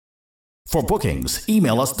For bookings,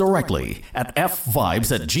 email us directly at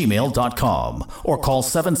fvibes@gmail.com or call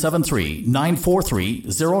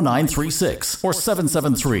 773-943-0936 or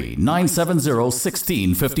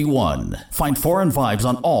 773-970-1651. Find Foreign Vibes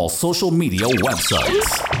on all social media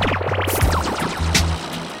websites.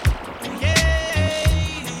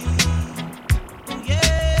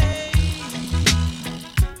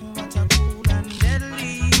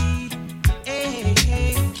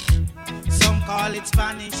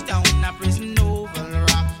 Spanish Town, a prison oval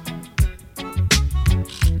rock.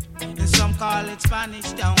 And some call it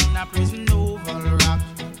Spanish Town, a prison oval rock.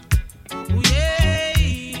 Ooh,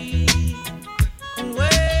 yeah. Ooh,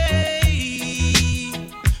 hey.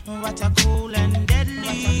 What a cool and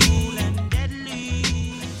deadly.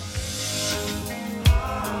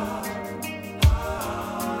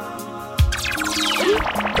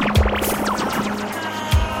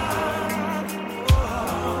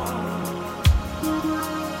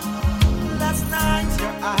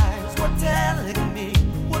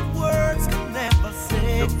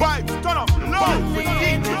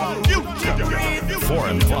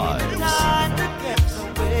 Foreign Vibes. Time that gets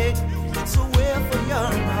away, it's away for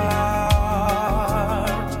your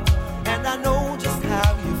heart. And I know just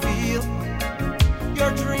how you feel.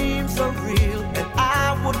 Your dreams are real, and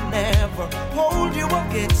I would never hold you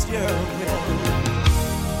against your will.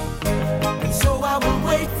 And so I will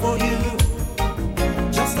wait for you,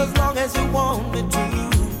 just as long as you want me to.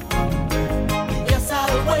 Yes,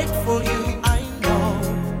 I'll wait for you. I know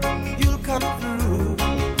you'll come through.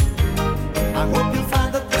 I hope you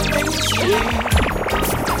find that the things you need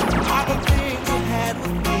are the things you had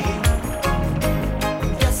with me.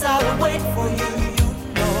 Yes, I'll wait for you, you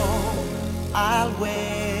know I'll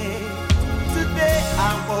wait. Today I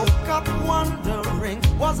woke up wondering,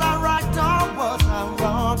 was I right or was I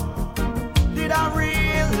wrong? Did I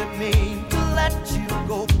really mean to let you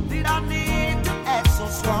go? Did I need to act so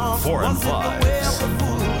strong? Foreign Was it the way of the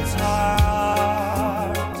fool's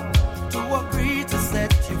heart to agree to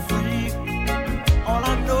set you free? All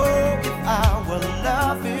I know, if our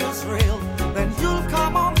love is real, then you'll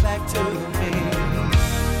come on back to me.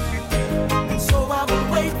 And so I will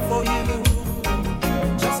wait for you,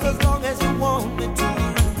 just as long as you want me to.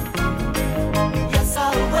 Yes,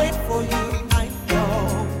 I'll wait for you. I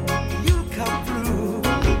know you'll come through.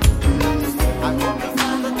 I hope you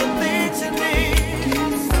find that the things you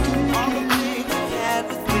need are the things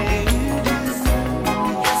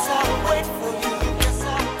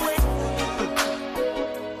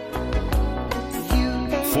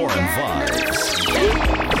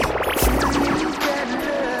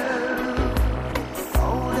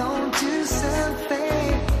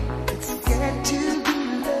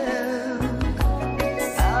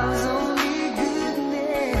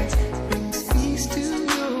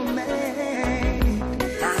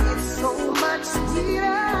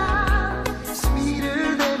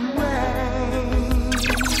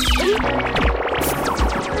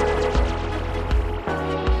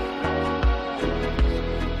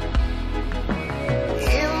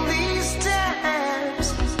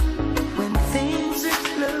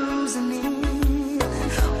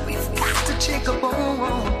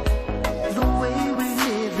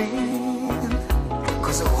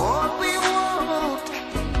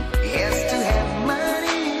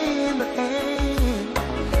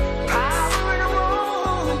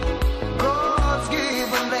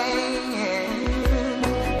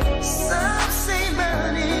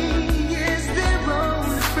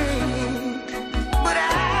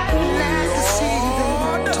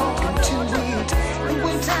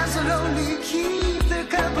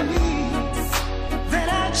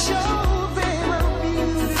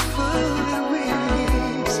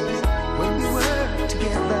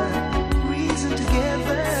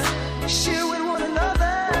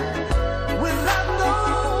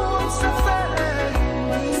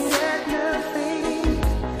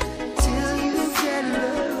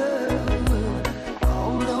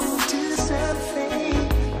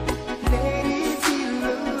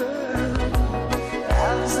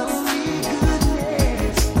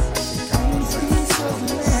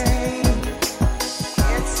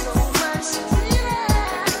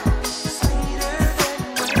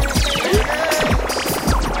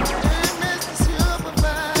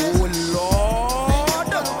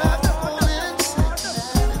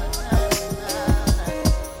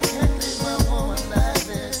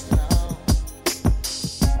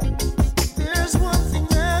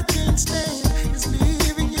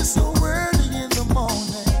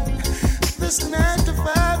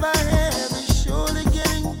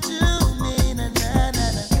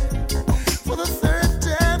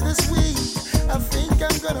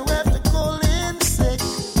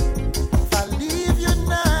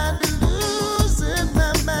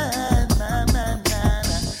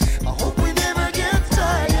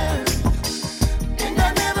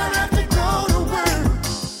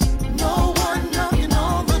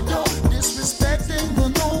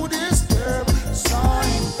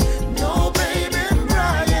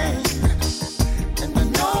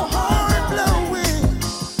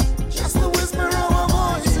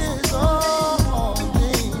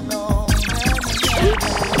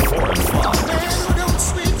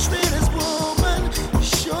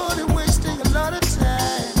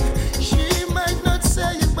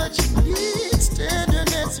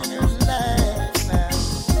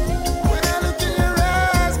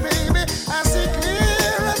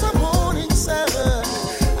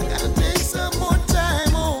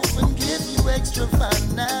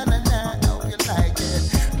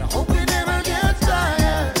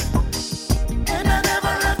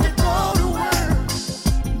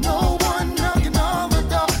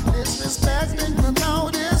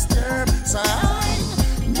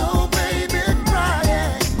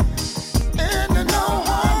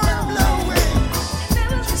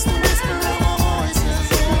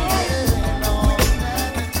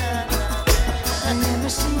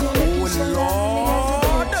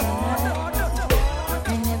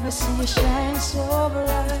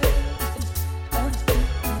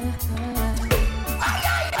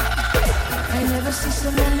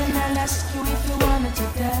someone and I'll ask you if you wanted to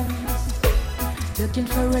dance. Looking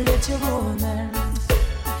for a little romance,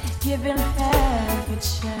 giving half a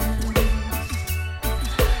chance.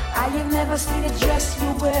 I have never seen a dress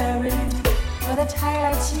you're wearing, or that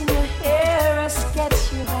highlights in your hair or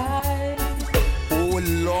sketch you high. Oh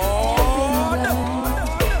Lord,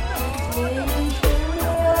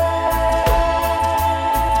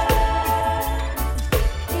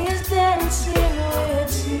 is dancing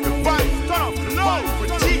with me.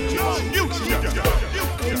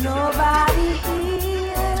 Ain't nobody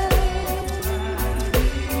here,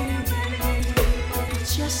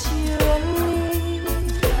 just you and me.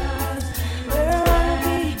 Where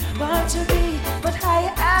I want to be, but I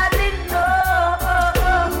hardly know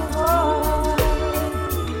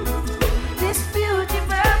this beauty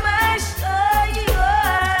by my side,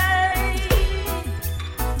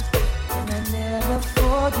 and I never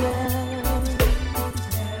forget.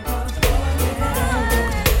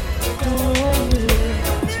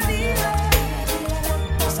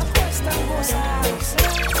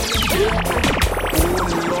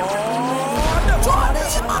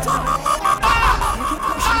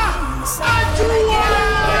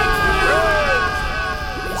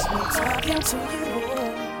 To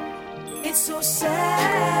you, it's so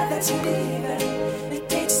sad that you leave it. It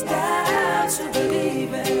takes time to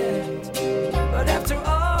believe it, but after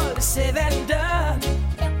all is said and done,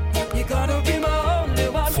 you're gonna be my only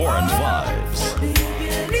one. Foreign Vibes. Do you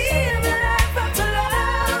believe that I've got to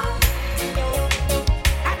love?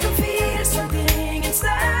 I can feel something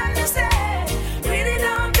inside me say, really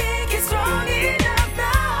don't think it's strong enough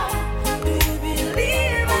now. Do you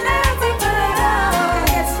believe that I've got to love?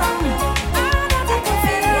 Get something.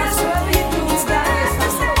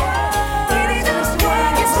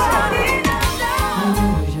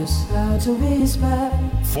 To whisper,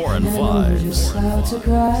 Foreign I know just Vibes. how to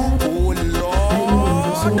cry. oh I know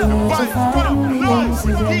just Lord. where to find the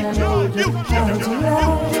answers, and I know just how to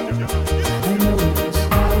lie. I know just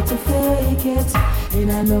how to fake it, and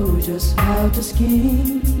I know just how to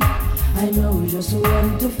scheme. I know just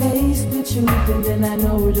when to face the truth, and then I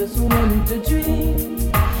know just when to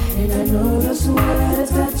dream. And I know just where to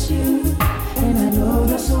touch you, and I know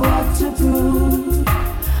just what to prove.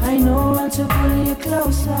 I know when to pull you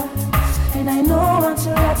closer, and I know when to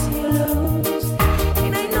let you loose.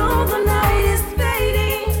 And I know the night is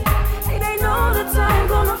fading, and I know the time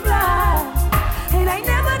gonna fly. And I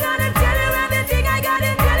never gonna tell you everything I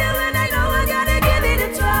gotta tell you, and I know I gotta give it a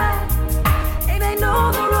try. And I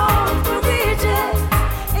know the road to reach it,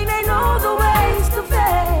 and I know the ways to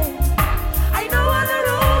fail. I know all the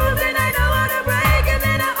rules, and I know how to break, and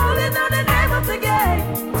then I only know the name of the game.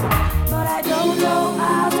 But I don't know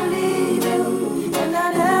how to leave you, and I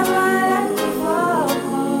never let you fall.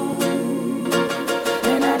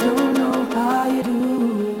 And I don't know how you do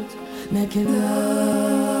it, making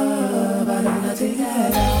love out of nothing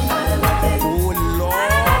at all. Out of nothing. Oh Lord.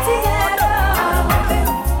 Out of nothing at all. Out of nothing.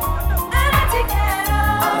 Out of nothing at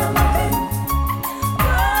all. Out of nothing. Oh,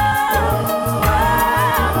 out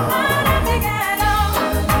of nothing at all. Out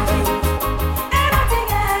of nothing. Out of nothing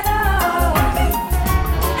at all.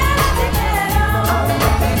 Out of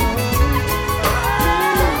nothing.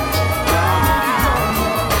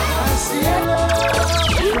 I see love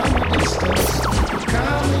from a distance,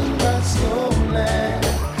 coming but slowly.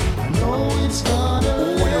 I know it's gonna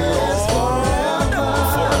last forever.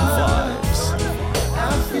 Foreign Vibes.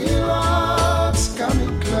 I feel love's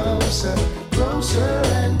coming closer, closer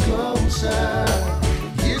and closer.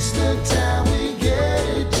 It's the time we get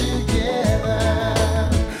it together.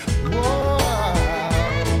 Whoa,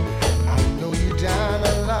 I know you done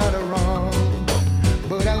a lot of wrong,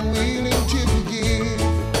 but I'm willing to forgive.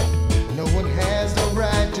 No one has the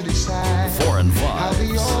right to decide Foreign how the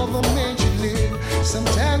Vibes. other man should live.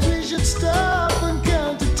 Sometimes we should stop and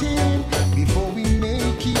count to 10 before we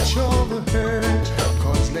make each other hurt.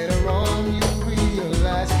 Cause later on you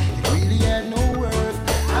realize it really had no worth.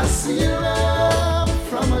 I see love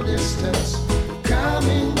from a distance,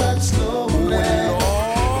 coming but slowly.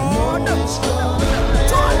 I know it's gonna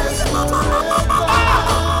last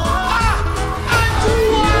forever.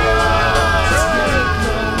 It's getting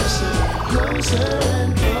closer, closer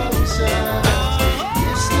and closer.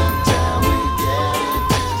 It's the time we get it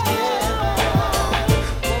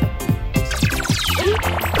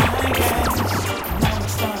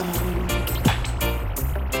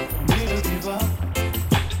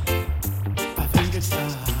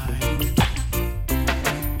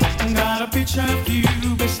Got a picture of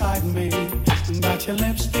you beside me. Got your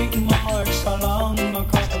lipstick marks all on my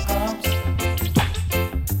cocoa cups.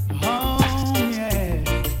 Oh yeah.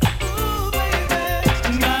 Ooh,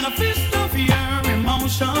 baby. Got a fist of your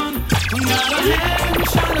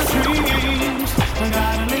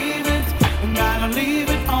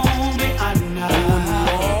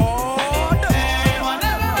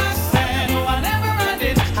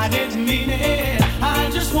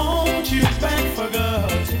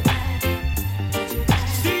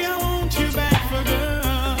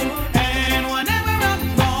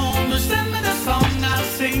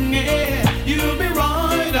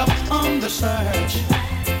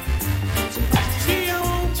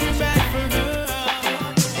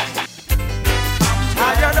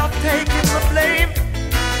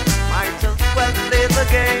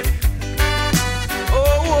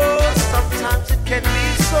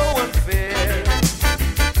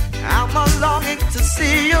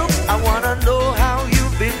I wanna know how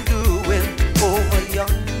you've been doing over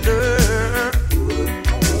yonder.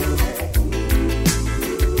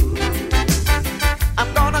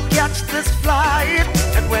 I'm gonna catch this flight,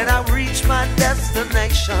 and when I reach my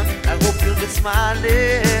destination, I hope you'll be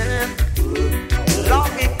smiling,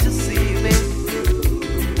 longing to see me.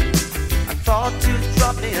 I thought you'd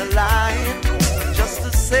drop me a line just to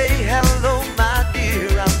say hello, my dear,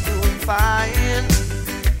 I'm doing fine.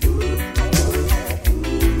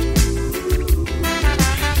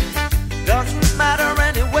 Doesn't matter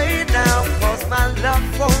anyway now, 'cause my love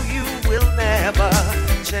for you will never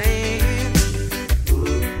change.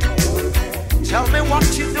 Tell me what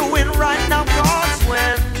you're doing right now, 'cause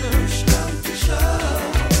when push comes to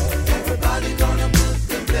shove, everybody gonna put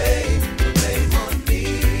the blame on me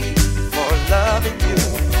for loving you,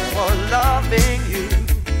 for loving you.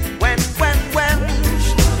 When push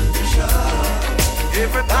comes to shove,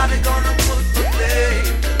 everybody gonna put the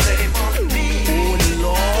blame on me. Oh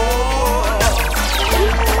Lord,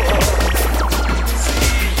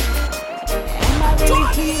 Am I really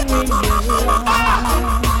hearing you?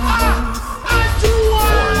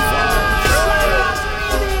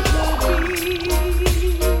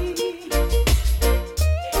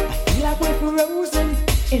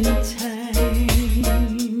 In time,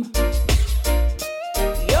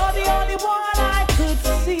 you're the only one I could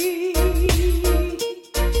see.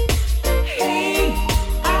 Hey,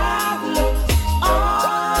 I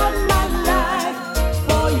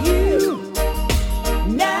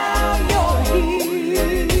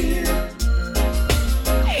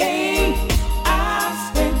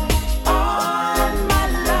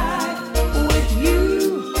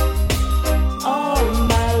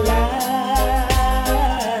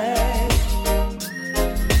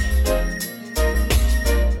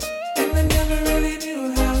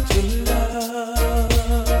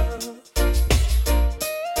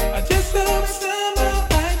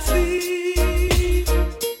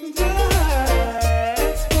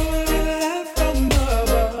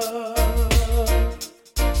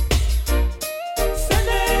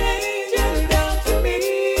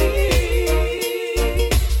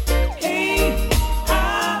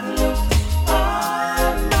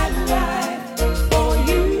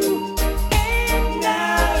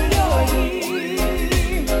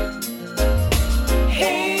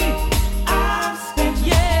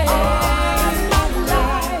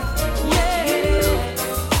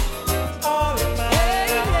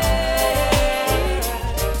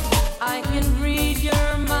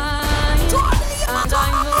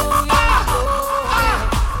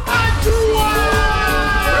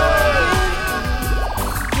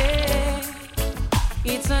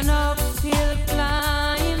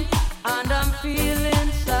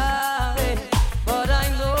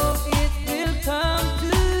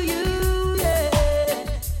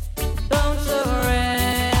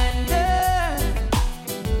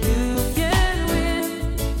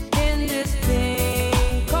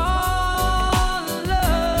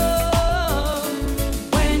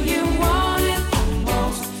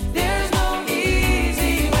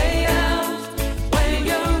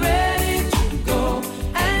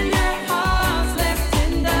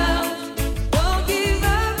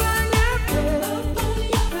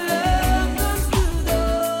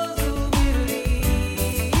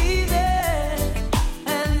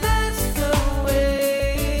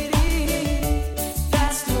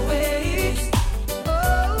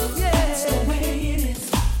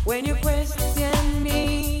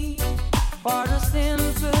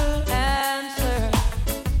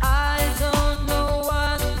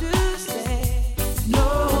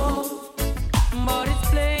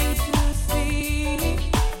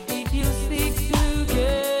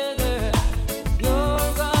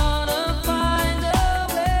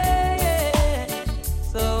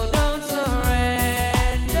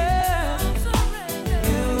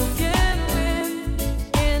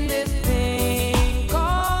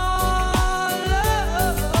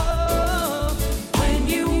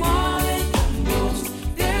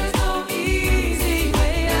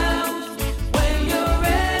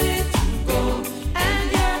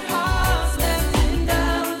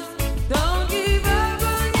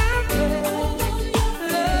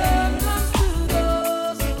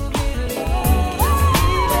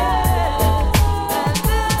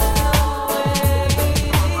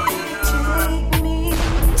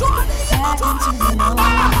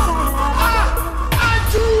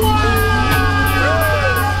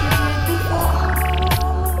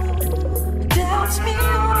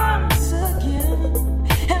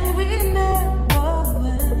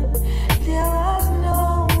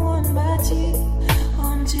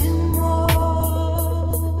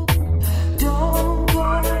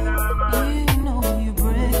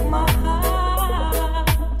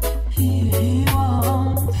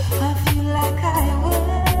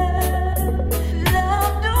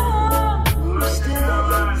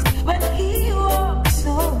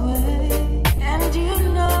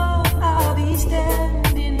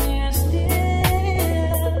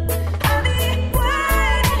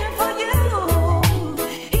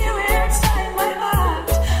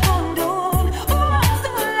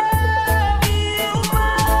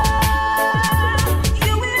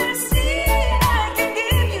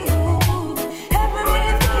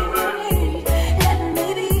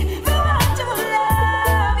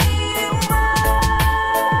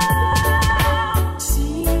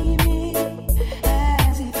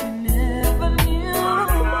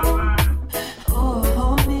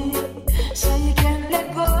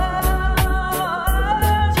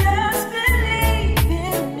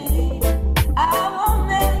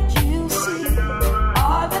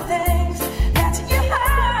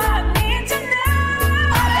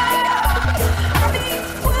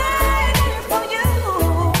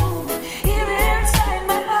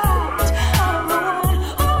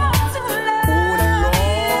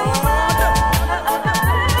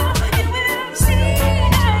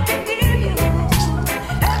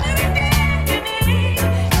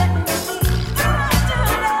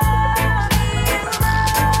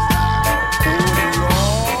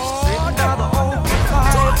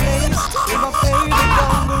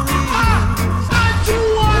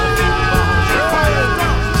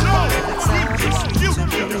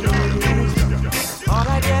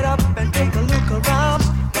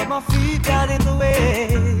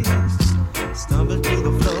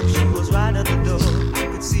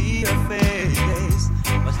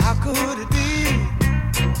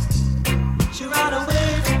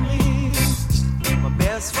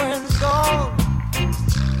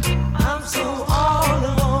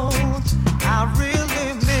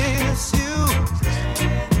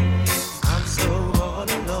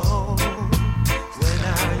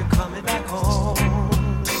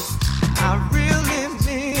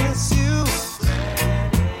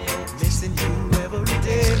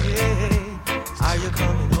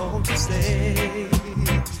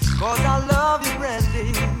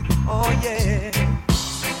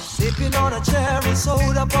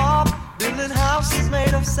soda pop, building houses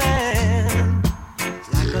made of sand.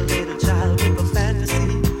 Like a little child with a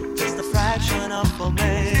fantasy, just a fraction of a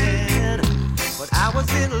man. But I was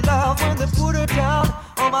in love when they put her down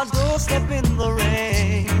on my doorstep in the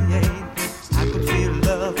rain. I could feel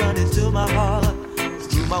love running to my heart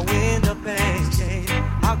through my window pane.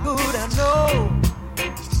 How could I know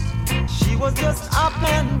she was just up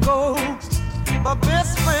and go? My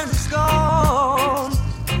best friend's gone.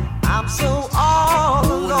 I'm so all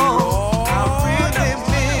alone. I really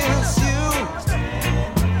miss you.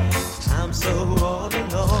 I'm so all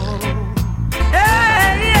alone.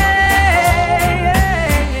 Hey,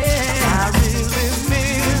 I really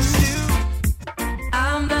miss you.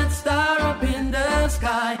 I'm that star up in the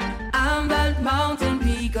sky. I'm that mountain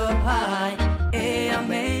peak up high. Hey, I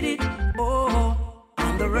made it. Oh,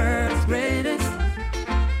 I'm the world's greatest.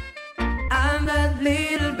 I'm that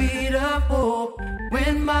little bit of hope.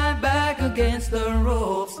 When my back against the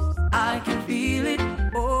ropes, I can feel it.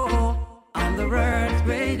 Oh, I'm the world's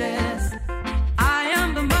greatest. I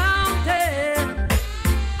am the mountain.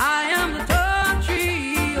 I am the tall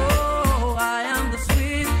tree. Oh, I am the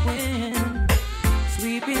swift wind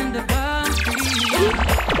sweeping the country.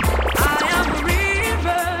 I am the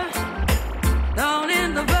river down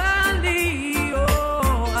in the valley.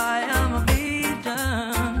 Oh, I am a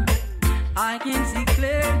vision. I can see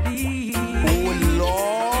clearly.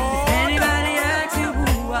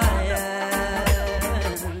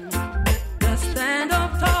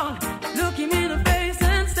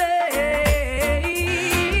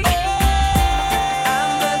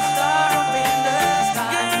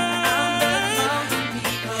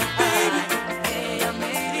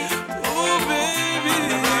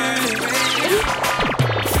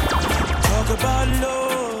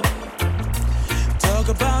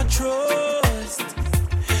 Trust.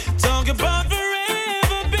 Talk about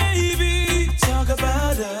forever, baby. Talk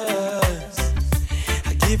about us.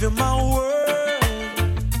 I give you my word.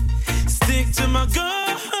 Stick to my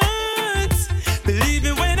guns. Believe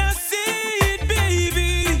it when I say it, baby.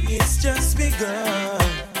 It's just begun.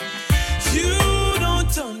 You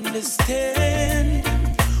don't understand,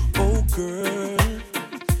 oh girl,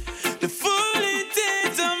 the full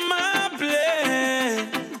intent of my plan.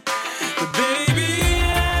 But baby,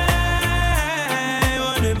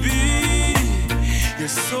 your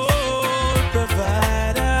soul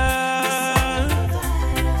provider.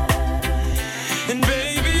 And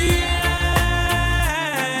baby,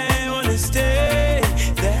 I wanna stay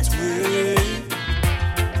that way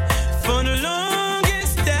for the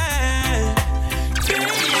longest time. Baby,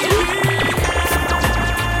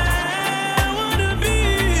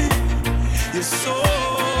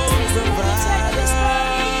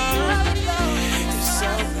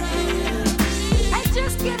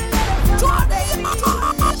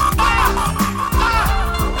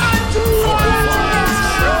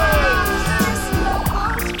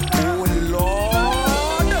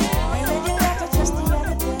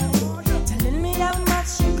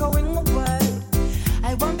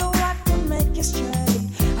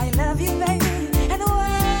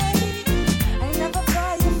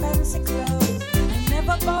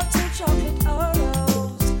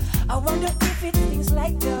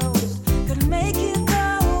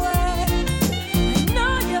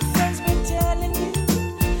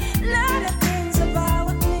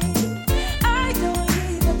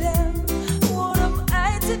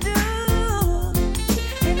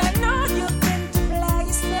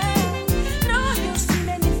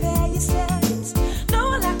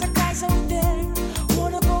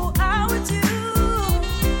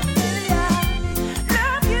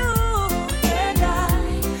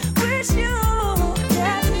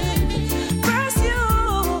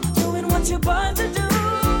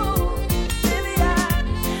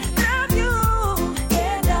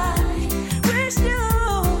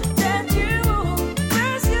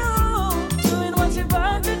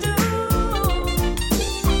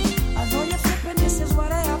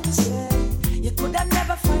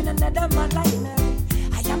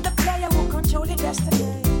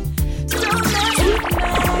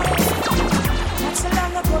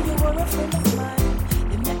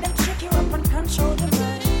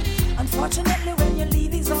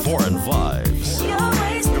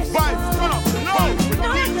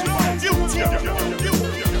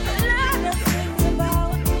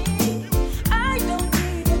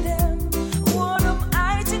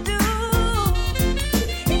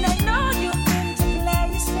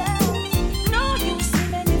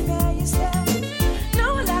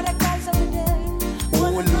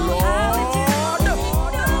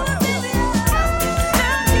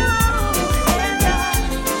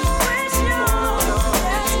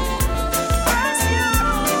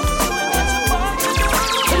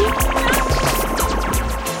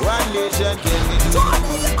 Asian can be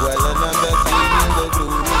while another cleaning the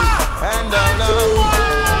gloom. And all along,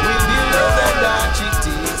 with the love and archie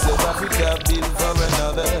takes of Africa built for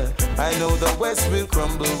another. I know the West will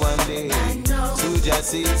crumble one day. So just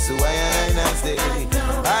say, so I stay.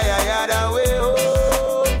 I had a way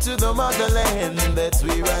home to the motherland. That's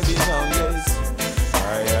where I belong, yes. I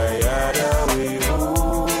had a way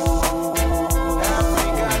home.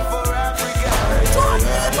 Africa for Africa. I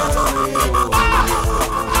had a way home.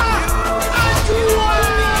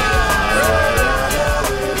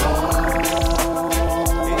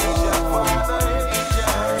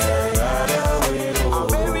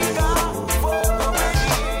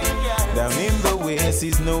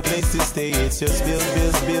 Is no place to stay, it's just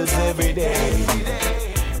bills every day.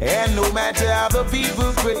 And no matter how the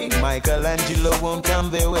people pray, Michelangelo won't come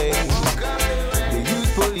their way. They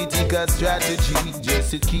use political strategy just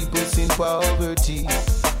to keep us in poverty.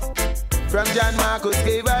 From John Marcus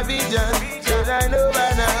gave a vision, said I know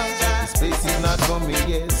by now, this place is not for me,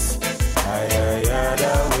 yes. I had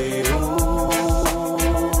a way home.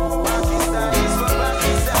 Pakistan is for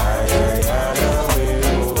Pakistan. I had a way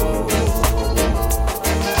home.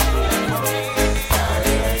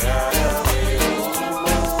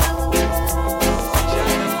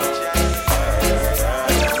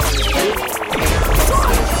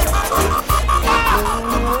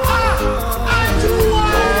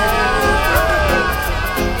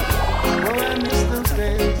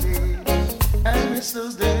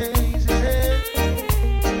 Those days, yeah.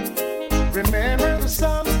 Remember the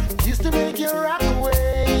songs used to make you rock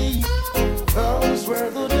away. Those were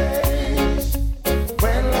the days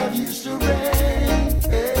when love used to reign.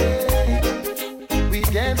 Hey. We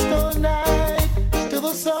danced all night to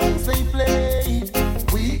the songs they played.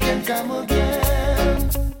 We can come again,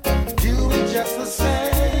 do it just the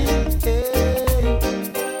same. Hey.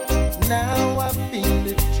 Now I feel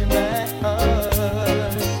it in my heart.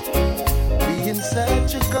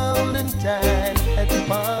 Such a golden time at the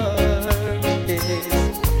parties.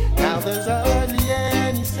 Now there's hardly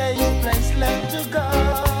any safe place left to go.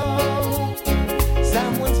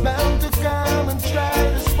 Someone's bound to come and try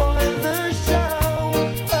to spoil the show.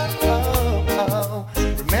 Oh.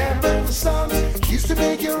 Remember the songs used to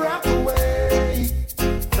make you rock away.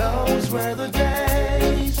 Those were the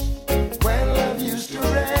days when love used to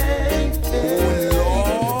reign. Hey.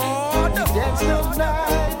 Oh, Lord. We danced all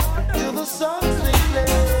night till the songs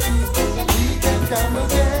come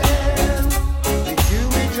again, we do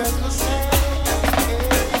it just the same.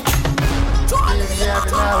 Maybe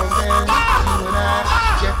every now and then, you and I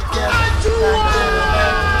get together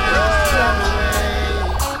like gentlemen,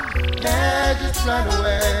 and just run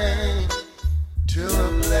away to a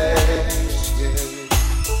place,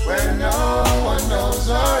 yeah, where no one knows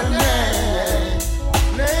our name.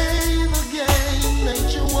 Play the game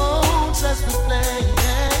nature wants us to play,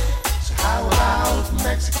 yeah. So how about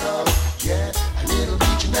Mexico? Yeah, a little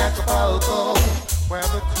beach in Acapulco, where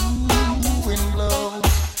the cool wind blows.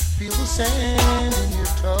 Feel the sand in your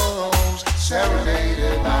toes,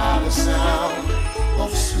 serenaded by the sound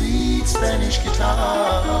of sweet Spanish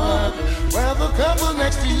guitar. Where the couple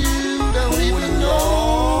next to you don't even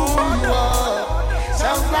know who you are.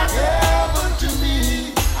 Sounds like heaven to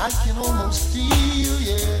me, I can almost feel,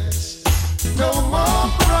 yes. No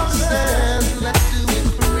more promises, let's do it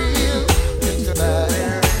for real. Think about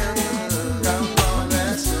it.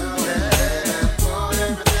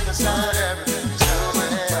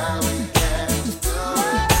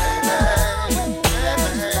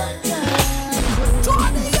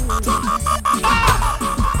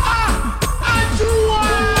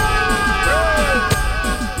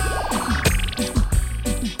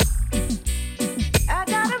 I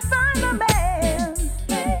gotta find a man,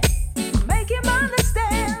 make him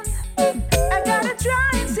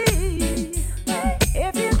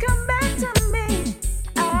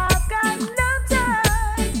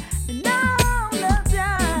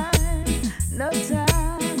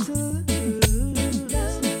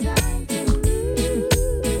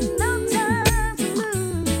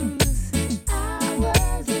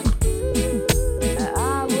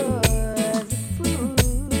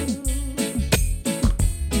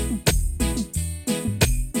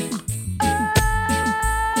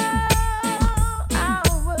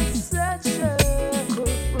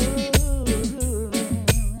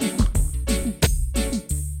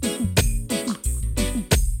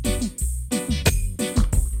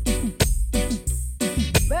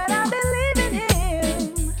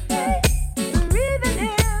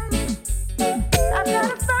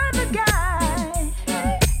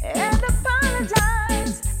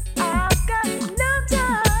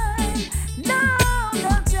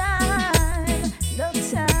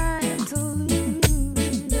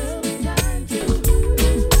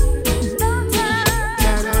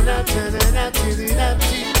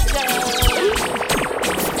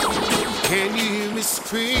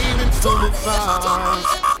falls.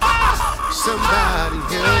 Somebody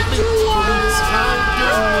help me when this time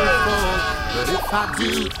don't fall. But if I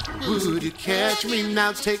do, would you catch me?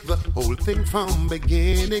 Now take the whole thing from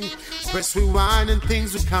beginning. Press rewind and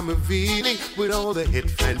things will come revealing. With all the hit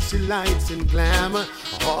fancy lights and glamour.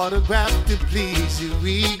 Autograph to please you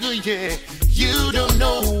eager, yeah. You don't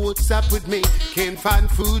know what's up with me. Can't find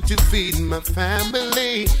food to feed my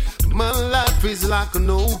family. My life is like an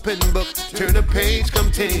open book. Turn a page,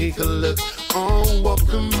 come take a look. Oh, walk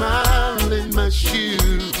a mile in my shoe.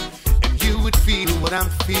 You would feel what I'm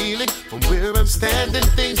feeling. From where I'm standing,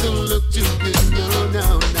 things don't look too good. No,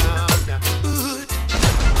 no, no, no.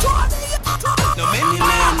 Now many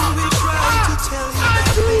men will try to tell you that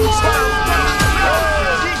things don't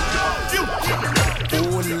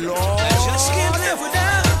Oh, Lord. I just can't live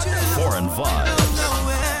without you. Foreign Vibes.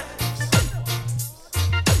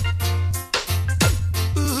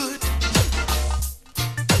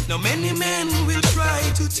 Now many men will try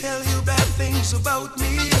to tell you bad things about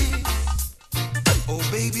me. Oh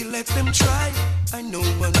baby, let them try. I know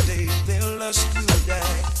one day their lust will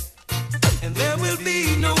die. And there will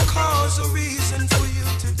be no cause or reason for you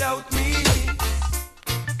to doubt me.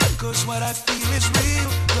 Cause what I feel is real.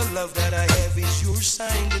 The love that I have is yours,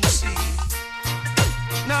 signed and sealed.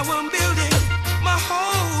 Now I'm building my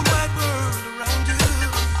whole wide world around you.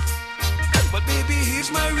 But baby,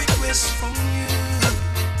 here's my request from you.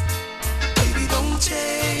 Baby, don't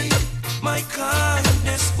take my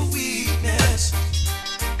kindness for weakness.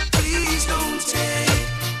 Please don't take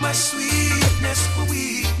my sweetness for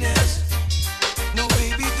weakness. No,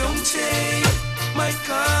 baby, don't take my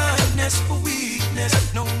kindness for weakness.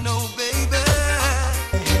 No, no, baby.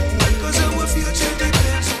 Cause our future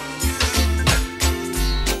depends on you.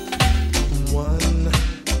 One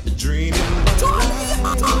dreaming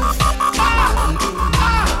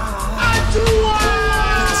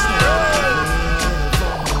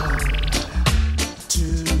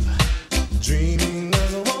two dreaming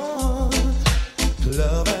as one.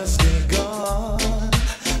 Love has begun,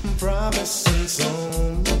 promising so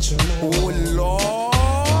much more. Oh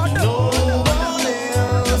Lord, no one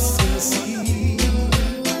else can see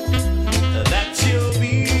that you're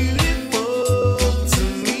beautiful to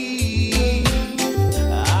me.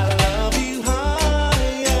 I love you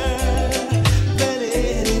higher than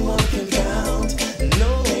anyone can count.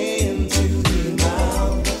 No end to the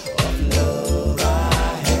amount of love I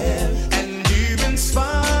have, and you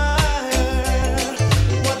inspire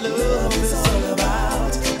what love is all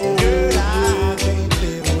about. Girl, I can't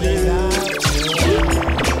live without you.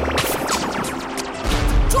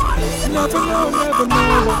 Never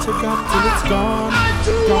know what you got till it's gone.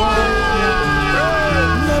 Gone,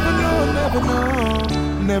 yeah.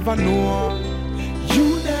 Never know. You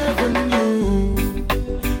never knew.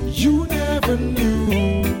 You never knew.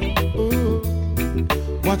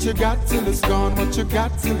 What you got till it's gone. What you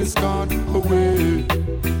got till it's gone away.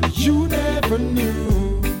 You never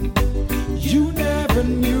knew. You never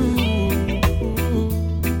knew.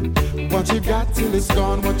 What you got till it's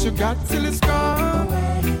gone. What you got till it's gone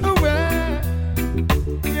away.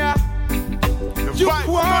 Yeah. You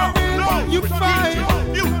quarrel, you fight.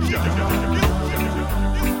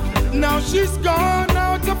 Now she's gone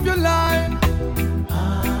out of your life.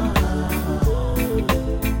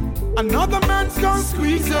 Another man's gonna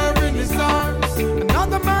squeeze her in his arms.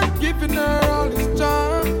 Another man giving her all his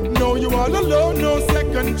charm. No, you all alone, no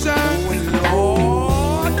second chance. Oh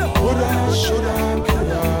Lord, coulda, shoulda,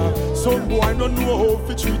 coulda. Some boy don't know how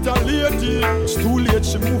to treat a lady. It's too late,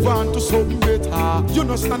 she move on to something better. You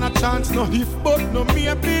no stand a chance, no if but no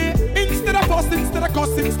maybe. Instead of fuss, instead of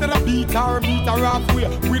cuss, instead of beat her halfway.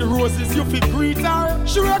 With roses you fit greet her.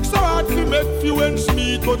 She works so hard to make few ends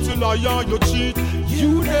meet, but you lie and you cheat.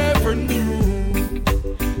 You never knew.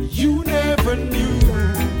 You never knew.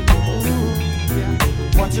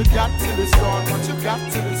 What you got till it's gone. What you got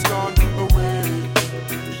till it's gone away.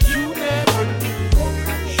 You never knew.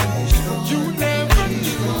 You never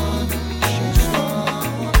knew.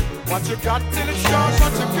 What you got till it's gone.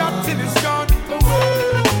 What you got till it's gone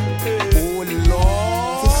away. Oh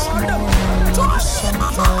Lord.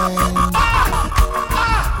 sometime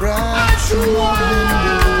right through the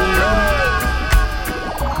window.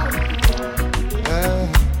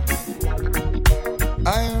 I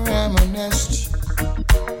reminisced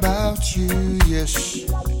about you, yes.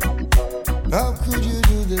 How could you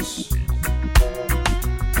do this?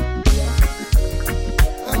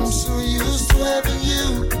 I'm so used to having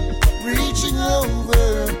you reaching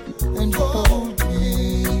over and hold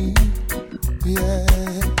me, yeah.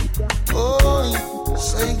 Oh,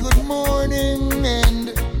 say good morning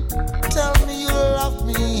and tell me you love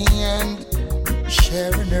me and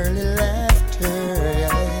share an early laugh.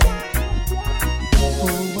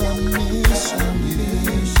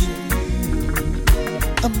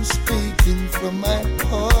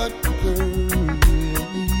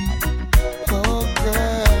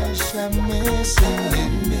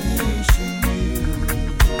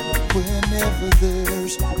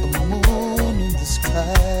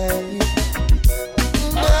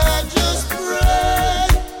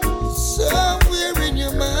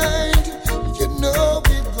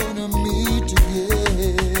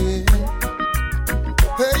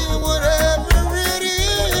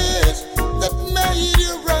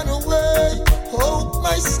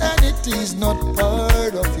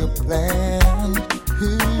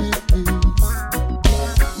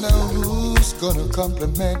 gonna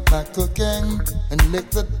compliment my cooking and lick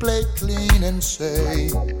the plate clean and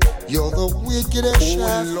say, you're the wickedest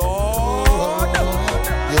chef. Lord.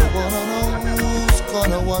 You wanna know who's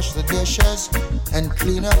gonna wash the dishes and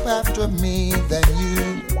clean up after me? Then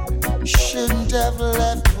you shouldn't have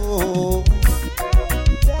left home.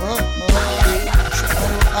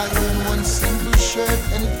 I iron one simple shirt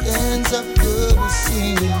and it ends up double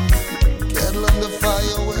seam. Kettle on the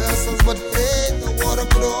fire vessels, but hey, the water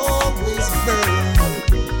could always burn.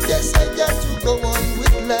 Yes, I got to go on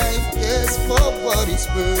with life, yes, for what it's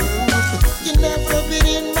worth. You never been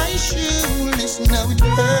in my shoes, listen how it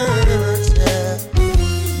hurts, yeah.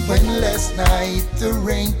 When last night the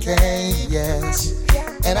rain came, yes,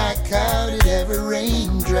 and I counted every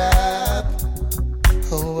raindrop.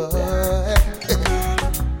 Oh,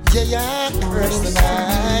 yeah, I curse the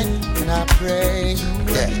night and I pray,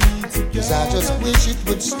 yeah, 'cause I just wish it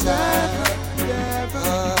would stop. Yeah.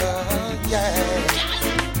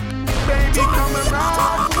 Baby, come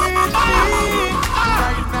around with me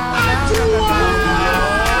right now.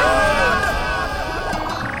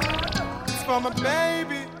 It's for my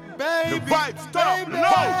baby. The vibes stop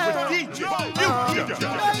low with DJ.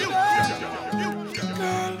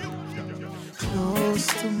 Close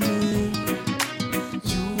to me,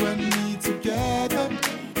 you and me together.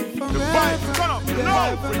 The vibes stop low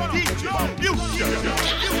with DJ.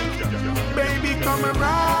 Baby, come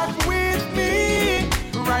around with me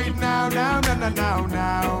right now,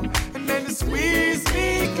 now. And then squeeze me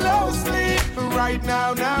closely right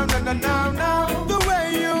now. The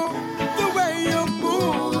way you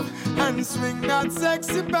move and swing that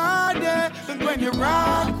sexy body. And when you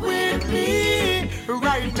rock with me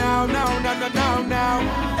right now.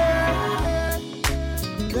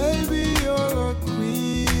 Baby, you're a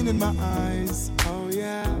queen in my eyes, oh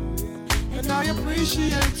yeah. And I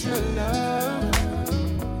appreciate your love,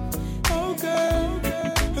 oh girl.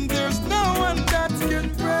 And there's no one that can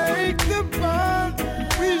break the bond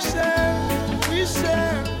we share.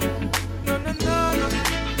 No.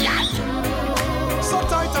 So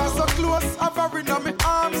tight and so close, hovering on my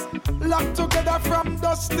arms, locked together from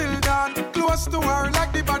dusk till dawn. Close to her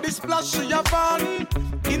like the body splash she a fall.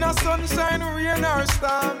 In a sunshine, rain or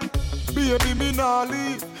storm. Baby, me nah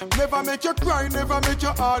leave. Never make you cry, never make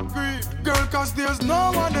your heart grieve. Girl, 'cause there's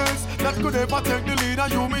no one else that could ever take the lead.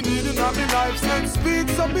 And you me need in my life. Send speed,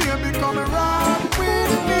 so baby, come around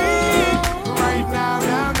with me right now.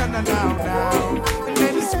 And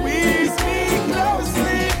then squeeze me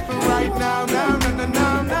closely right now.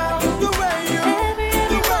 The way you move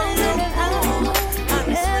and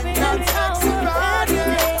swing that sexy body.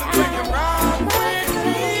 When you rock with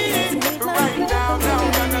me right now.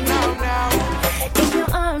 In your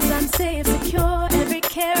arms I'm safe, secure. Every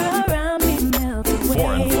care around me melts away.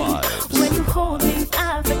 4 and 5. When you hold me, I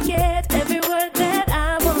forget every word that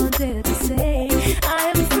I wanted to say.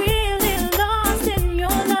 I'm really lost in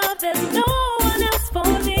your love. There's no one else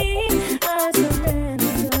for me. I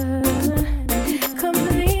surrender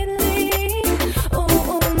completely.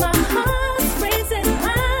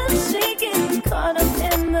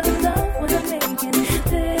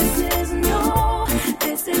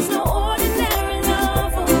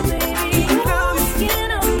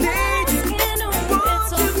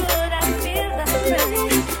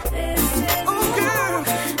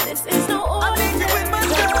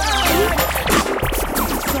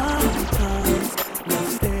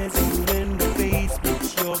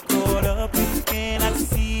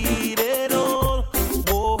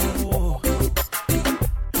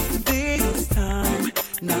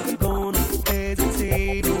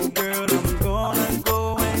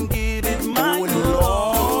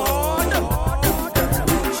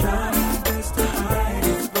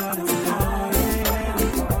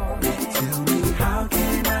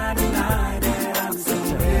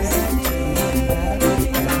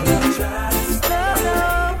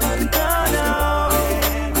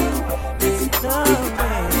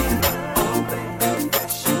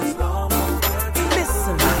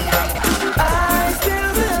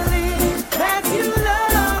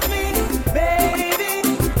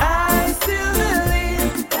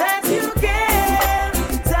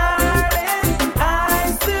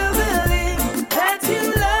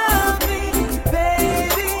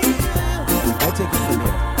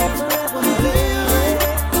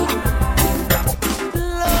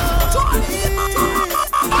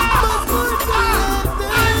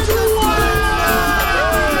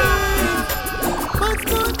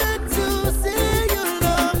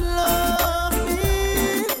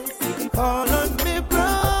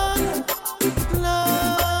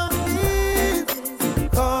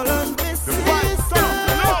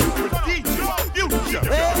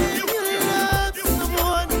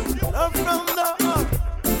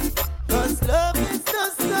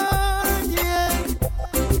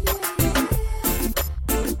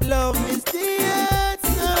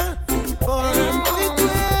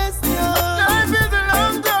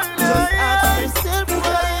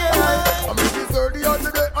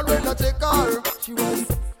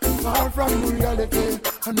 from reality.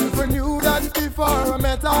 I never knew that before I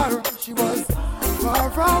met her. She was far,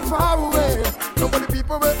 far, far away. Nobody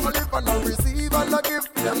people will live and I receive and I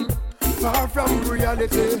give them. Far from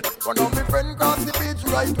reality. One of my friends crossed the beach,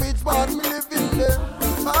 right which part me living there.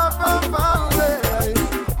 Far, far, far away.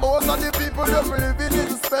 Most of the people them living in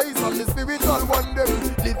space, and the spiritual one them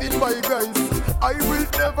living by grace. I will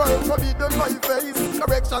never forbid them my face.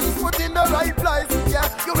 Corrections put in the right place. Yeah,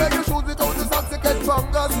 you wear your shoes without the socks to get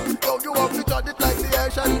fungus. So you have to judge it like the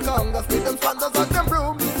Asian Congress. With them standards and them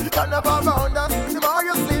brooms, you can never round us. The more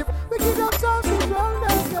you sleep, we keep up talking round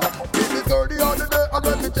us. This is 30 on the day, and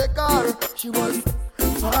when we check her, she was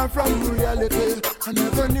far from reality. I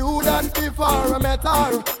never knew that before I met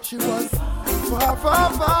her. She was far, far,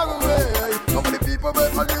 far away. How many people will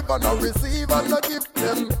live and I receive and I give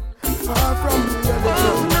them? Far from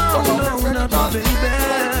reality. Oh no, not my baby.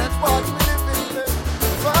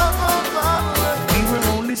 Far, far, far away. We were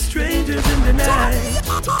only strangers in the night,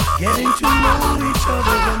 getting to know each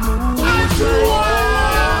other. The moon was bright.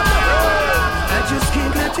 I just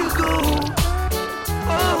can't let you go.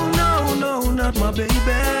 Oh no, not my baby.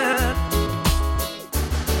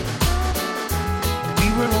 We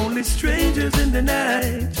were only strangers in the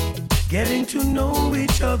night, getting to know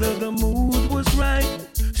each other. The mood was right,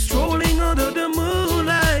 strolling under the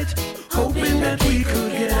moonlight, hoping that we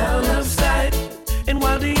could get out of sight. And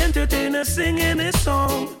while the entertainer singing his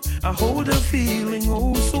song, I hold a feeling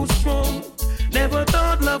oh so strong. Never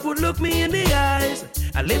thought love would look me in the eyes.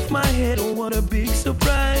 I lift my head, oh what a big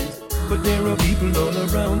surprise. But there are people all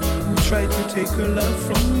around who try to take her love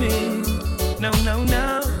from me. Now,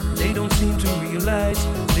 they don't seem to realize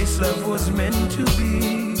this love was meant to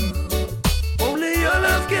be. Only your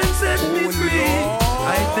love can set me free.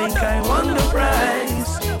 I think I won the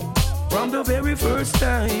prize. From the very first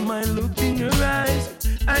time I looked in your eyes,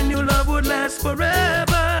 I knew love would last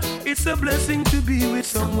forever. It's a blessing to be with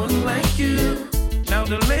someone like you. Now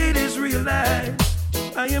the ladies realize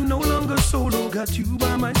I am no longer solo, got you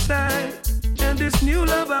by my side. And this new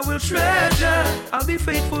love I will treasure. I'll be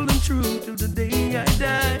faithful and true till the day I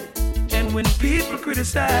die. And when people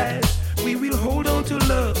criticize, we will hold on to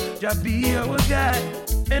love, just be our guide.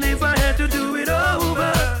 And if I had to do it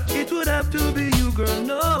over, it would have to be you, girl.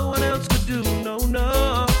 No one else could do, no.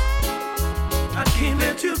 I can't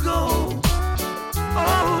let you go.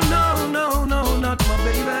 Oh no, not my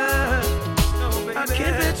baby. I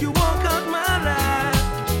can't let you walk out my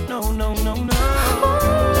life. No.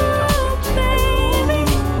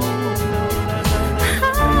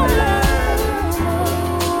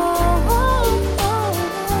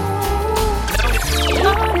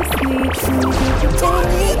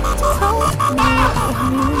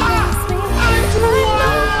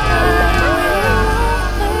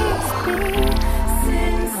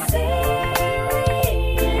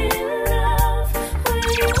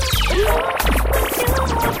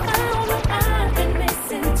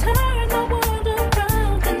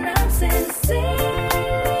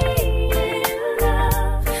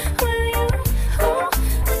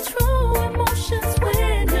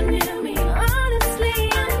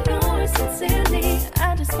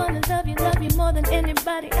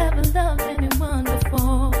 Anybody ever loved anyone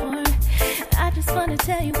before? I just wanna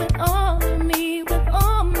tell you with all of me, with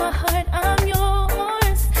all my heart, I'm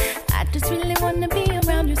yours. I just really wanna be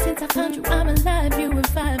around you since I found you. I'm alive, you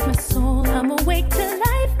revive my soul. I'm awake to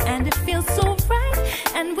life, and it feels so right.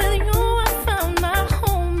 And with you, I found my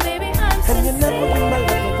home, baby. I'm sincere. And you never give my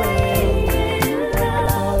love away.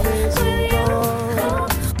 Always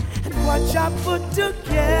and watch I put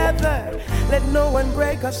together. Let no one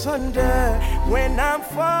break us under when I'm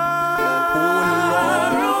far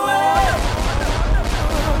away.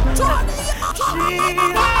 She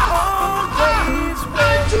always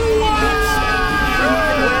waits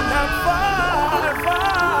when I'm far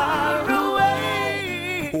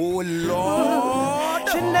away. Oh Lord,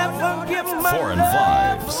 she never gives my Foreign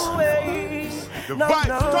love vibes. away. The vibes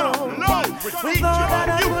turn up low with With all that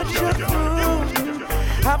I put you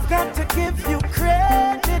through, I've got to give you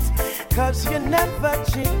credit, 'cause you never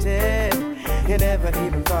cheated, you never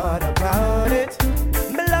even thought about it.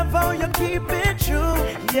 Me love how you keep it true,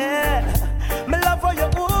 yeah. Me love how you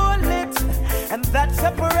hold it, and that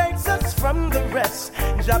separates us from the rest.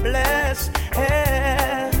 God bless,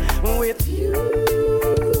 yeah. With you,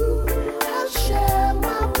 I'll share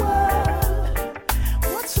my world.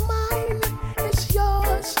 What's mine is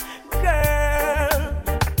yours, girl.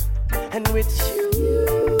 And with you,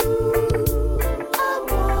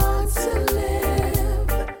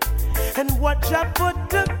 what I put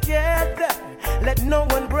together, let no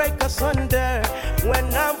one break us under when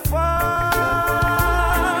I'm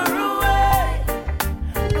far away.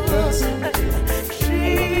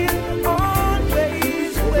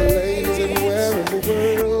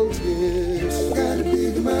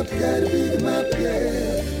 gotta be my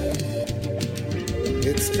prayer.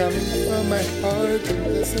 It's coming from my heart, and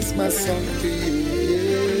this is my song to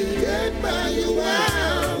you. Can't buy you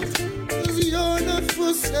out, 'cause you're not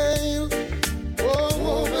for sale. Oh,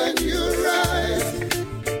 woman, you're right.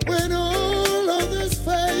 When all others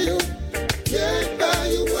fail, can't buy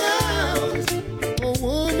you out. A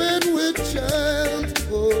woman with child,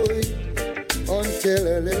 boy. Until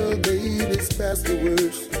her little baby's past the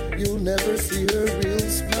worst, you'll never see her real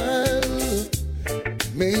smile.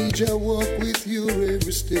 Major walk with you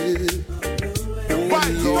every step.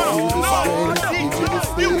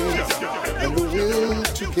 And the will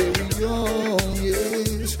to carry on,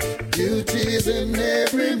 yes. Beauty is in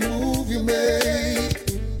every move you make.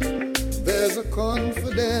 There's a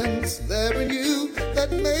confidence there in you that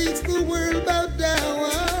makes the world bow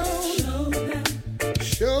down.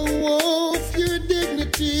 Show off your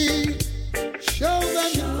dignity. Show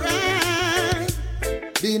them your pride.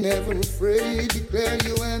 Be never afraid. Declare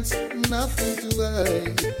you answer nothing to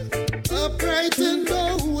hide. Upright and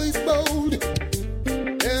always bold,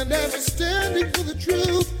 and ever standing for the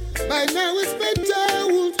truth. By now it's been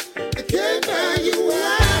told, I can't buy you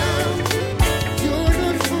out. You're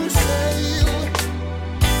not for sale.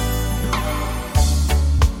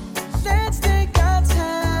 Let's take our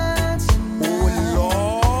time tonight.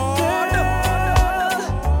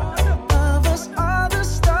 Of us, all the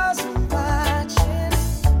stars are watching.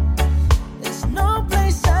 There's no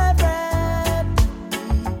place I'd rather be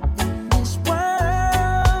in this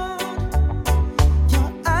world. Your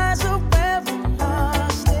eyes are where we're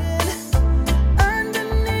lost in.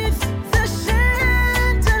 Underneath the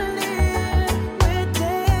chandelier, we're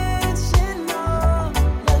dancing all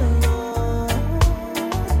alone.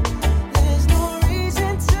 There's no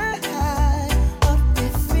reason to hide what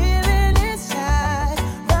we're feeling inside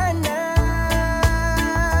right now.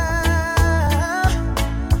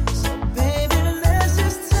 So baby, let's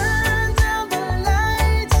just turn down the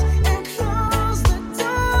lights and close the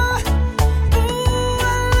door. Ooh,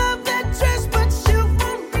 I love that dress, but you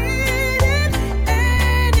won't need it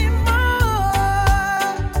anymore.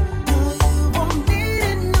 No, you won't need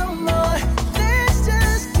it no more. Let's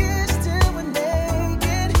just kiss till we're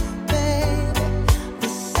naked, baby.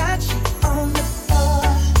 Versace on the floor.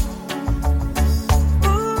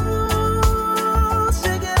 Ooh,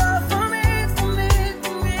 take it off for me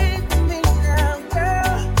now,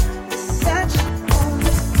 girl. Versace on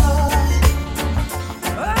the floor.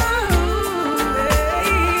 Oh,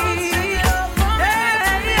 take it off for me.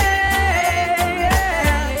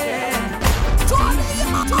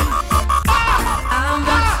 I'm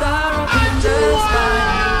that star up in the sky.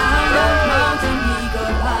 I'm that mountain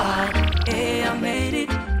eagle high. Hey, I made it.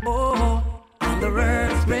 Oh, I'm the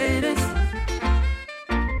world's greatest.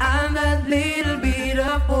 I'm that little bit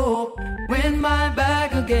of hope. When my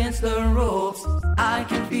back against the ropes, I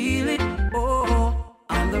can feel it. Oh,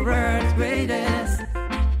 I'm the world's greatest.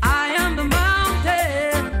 I am the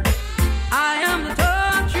mountain. I am the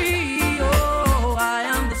tall tree. Oh, I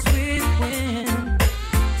am the sweet wind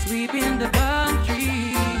sweeping the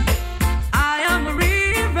country. I am a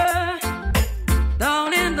river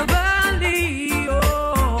down in the valley.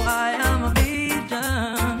 Oh, I am a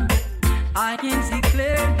vision. I can see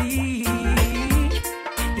clearly.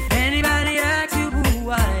 If anybody asks you who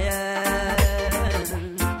I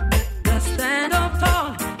am, just stand up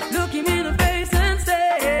tall, look him in the face and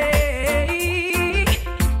say,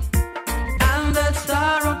 I'm that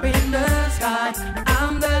star up in the sky.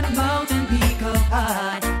 I'm that mountain peak up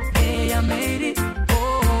high. Hey, I made it.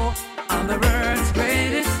 Oh, I'm the world's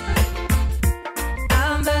greatest.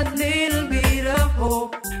 I'm that little bit of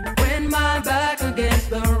hope. When my back against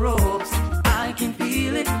the ropes, I can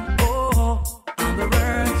feel it. Oh, I'm the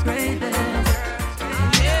world's greatest.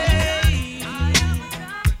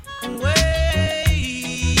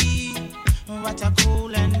 What a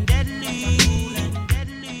cool and deadly.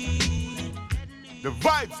 The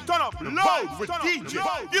vibes turn up loud with DJ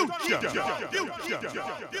Future.